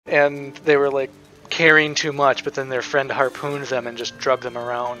and they were like carrying too much, but then their friend harpooned them and just drug them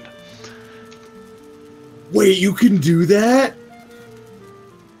around. Wait, you can do that?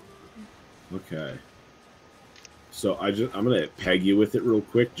 Okay. So I'm gonna peg you with it real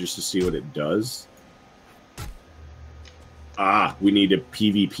quick just to see what it does. Ah, we need a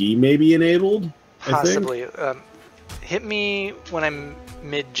PvP maybe enabled? Possibly. Hit me when I'm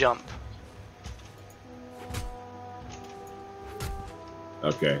mid-jump.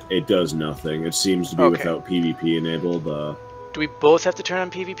 Okay, it does nothing. It seems to be without PvP enabled. Do we both have to turn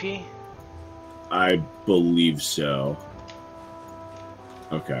on PvP? I believe so.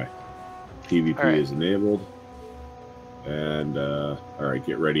 Okay. PvP is enabled. And, alright,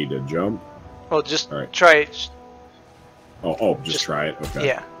 get ready to jump. Well, just try it. Just try it? Okay.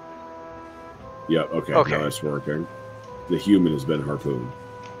 Yeah. Yep, okay, now it's working. The human has been harpooned.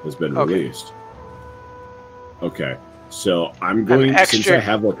 Has been released. Okay, so I'm going, since I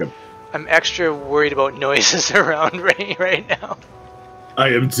have like a... I'm extra worried about noises around right now. I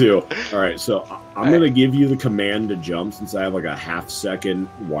am too. Alright, so I'm going to give you the command to jump since I have like a half-second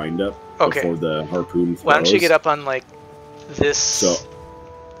wind-up before the harpoon throws. Why don't you get up on like this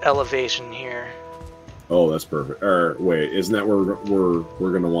elevation here? Oh, that's perfect. Or wait, isn't that where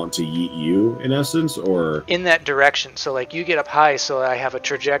we're gonna want to yeet you in essence, or in that direction? So like you get up high, so I have a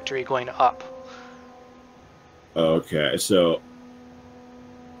trajectory going up. Okay, so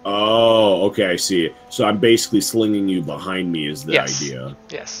okay, I see. So I'm basically slinging you behind me is the idea.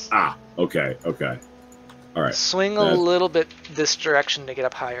 Yes. Ah, okay, all right. Swing a little bit this direction to get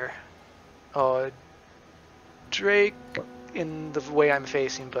up higher. Oh, Drake in the way I'm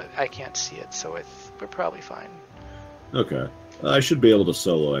facing, but I can't see it, so we're probably fine. Okay. I should be able to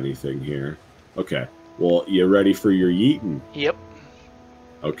solo anything here. Okay. Well, you ready for your yeeting? Yep.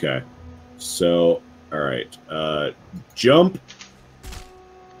 Okay. So, alright. Jump.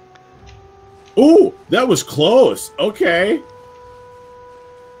 Ooh! That was close! Okay.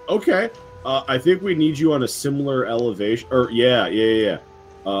 Okay. I think we need you on a similar elevation. Or, yeah.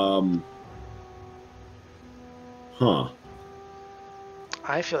 Huh.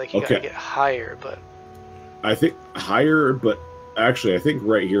 I feel like you gotta get higher, but... I think higher, but actually I think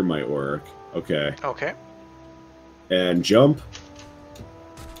right here might work. Okay. Okay. And jump.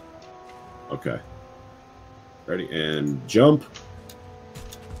 Okay. Ready? And jump.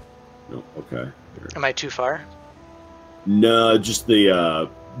 No, okay. Here. Am I too far? No, just the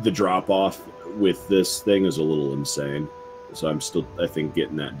drop-off with this thing is a little insane. So I'm still, I think,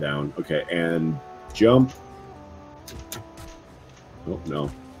 getting that down. Okay, and jump. Oh no.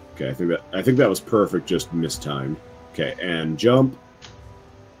 Okay, I think that was perfect, just mistimed. Okay, and jump.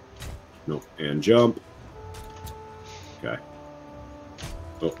 No, and jump. Okay.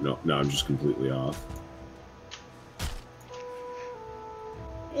 Oh no, I'm just completely off.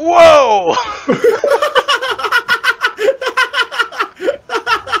 Whoa!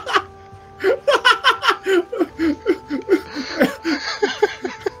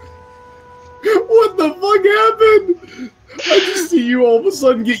 What the fuck happened? I just see you all of a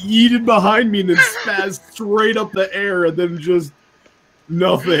sudden get yeeted behind me and then spaz straight up the air and then just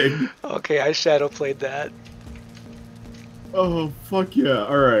nothing. Okay, I shadow played that. Oh, fuck yeah.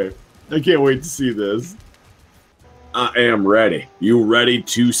 Alright. I can't wait to see this. I am ready. You ready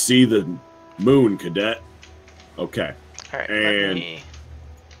to see the moon, cadet? Okay. Alright, and here.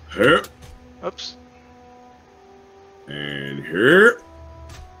 Here. Oops. And here.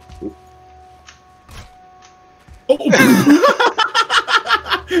 Oh!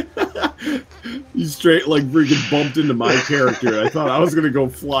 You straight like freaking bumped into my character. I thought I was gonna go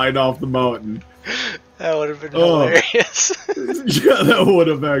flying off the mountain. That would have been hilarious. Yeah, that would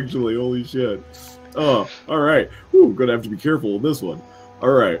have actually. Holy shit. Oh, alright. Ooh, gonna have to be careful with this one.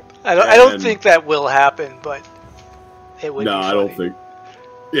 Alright. I don't think that will happen, but it would be funny. I don't think.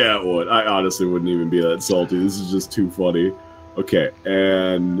 Yeah, it would. I honestly wouldn't even be that salty. This is just too funny. Okay,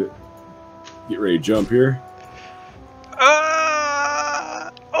 and get ready to jump here.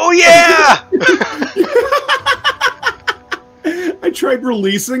 Oh yeah! I tried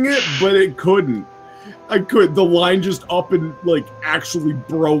releasing it, but it couldn't. The line just up and, like, actually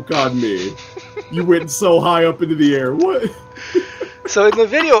broke on me. You went so high up into the air. What? So in the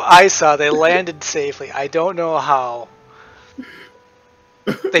video I saw, they landed safely. I don't know how.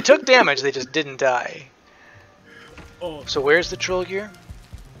 They took damage, they just didn't die. Oh. So where's the troll gear?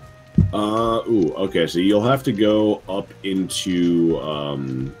 Okay, so you'll have to go up into,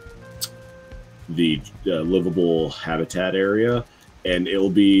 the livable habitat area, and it'll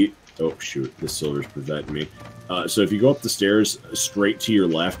be... Oh, shoot, the silver's preventing me. So if you go up the stairs, straight to your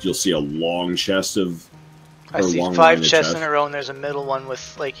left, you'll see a long chest of I Or see long 5 line of chests in a row, and there's a middle one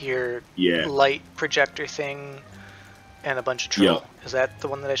with like your Yeah. light projector thing and a bunch of troll. Yep. Is that the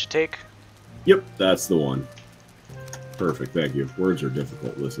one that I should take? Yep, that's the one. Perfect, thank you. Words are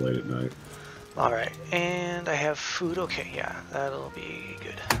difficult this late at night. Alright, and I have food. Okay, yeah, that'll be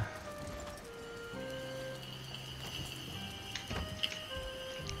good.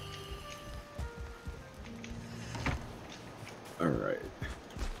 Alright.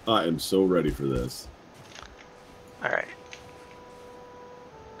 I am so ready for this. Alright.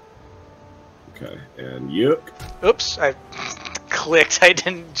 Okay, and yuck. Oops, I clicked. I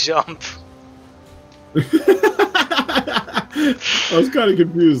didn't jump. I was kind of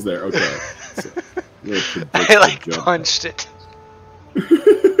confused there. Okay. So, I like punched it.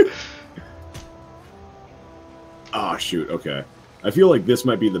 Ah, shoot. Okay. I feel like this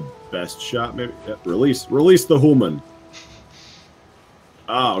might be the best shot. Maybe release the human.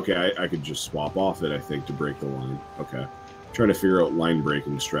 Ah, okay. I could just swap off it. I think to break the line. Okay. Trying to figure out line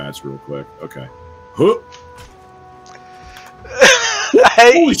breaking strats real quick. Okay. Huh.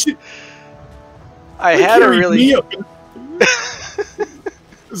 Holy shit! I had a really.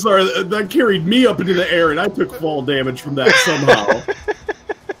 Sorry, that carried me up into the air, and I took fall damage from that somehow.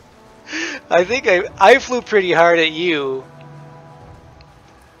 I think I flew pretty hard at you.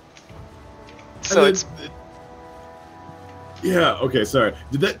 So it's. Yeah. Okay. Sorry.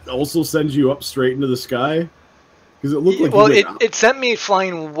 Did that also send you up straight into the sky? Because it looked like. Well, it sent me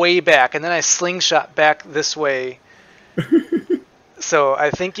flying way back, and then I slingshot back this way. So I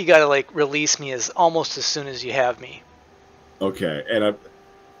think you gotta like release me almost as soon as you have me. Okay, and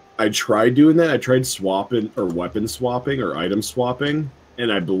I tried doing that. I tried swapping or weapon swapping or item swapping,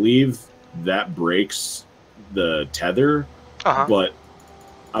 and I believe that breaks the tether. But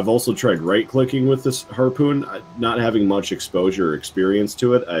I've also tried right clicking with this harpoon. Not having much exposure or experience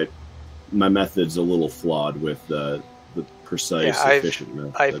to it, my method's a little flawed with the precise, efficient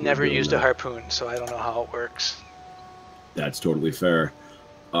method. I've never used a harpoon, so I don't know how it works. That's totally fair.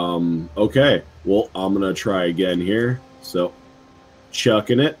 Okay. Well, I'm going to try again here. So,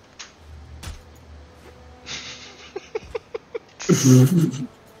 chucking it.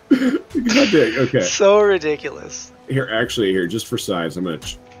 Okay. So ridiculous. Here, just for size, I'm going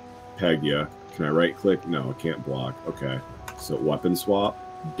to peg you. Can I right click? No, I can't block. Okay. So, weapon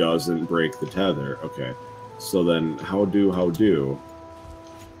swap doesn't break the tether. Okay. So then, how do?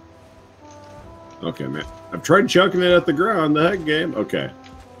 Okay, man. I've tried chucking it at the ground, the heck game. Okay.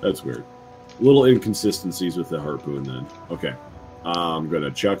 That's weird. Little inconsistencies with the harpoon then. Okay. I'm going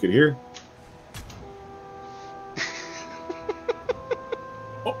to chuck it here.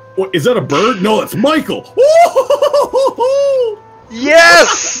 Oh, what, is that a bird? No, it's Michael.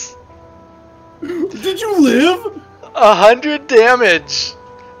 Yes! Did you live? 100 damage.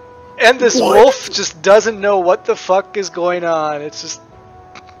 And this wolf just doesn't know what the fuck is going on. It's just...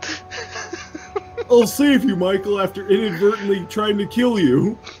 I'll save you, Michael, after inadvertently trying to kill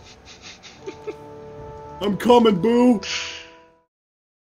you. I'm coming, boo.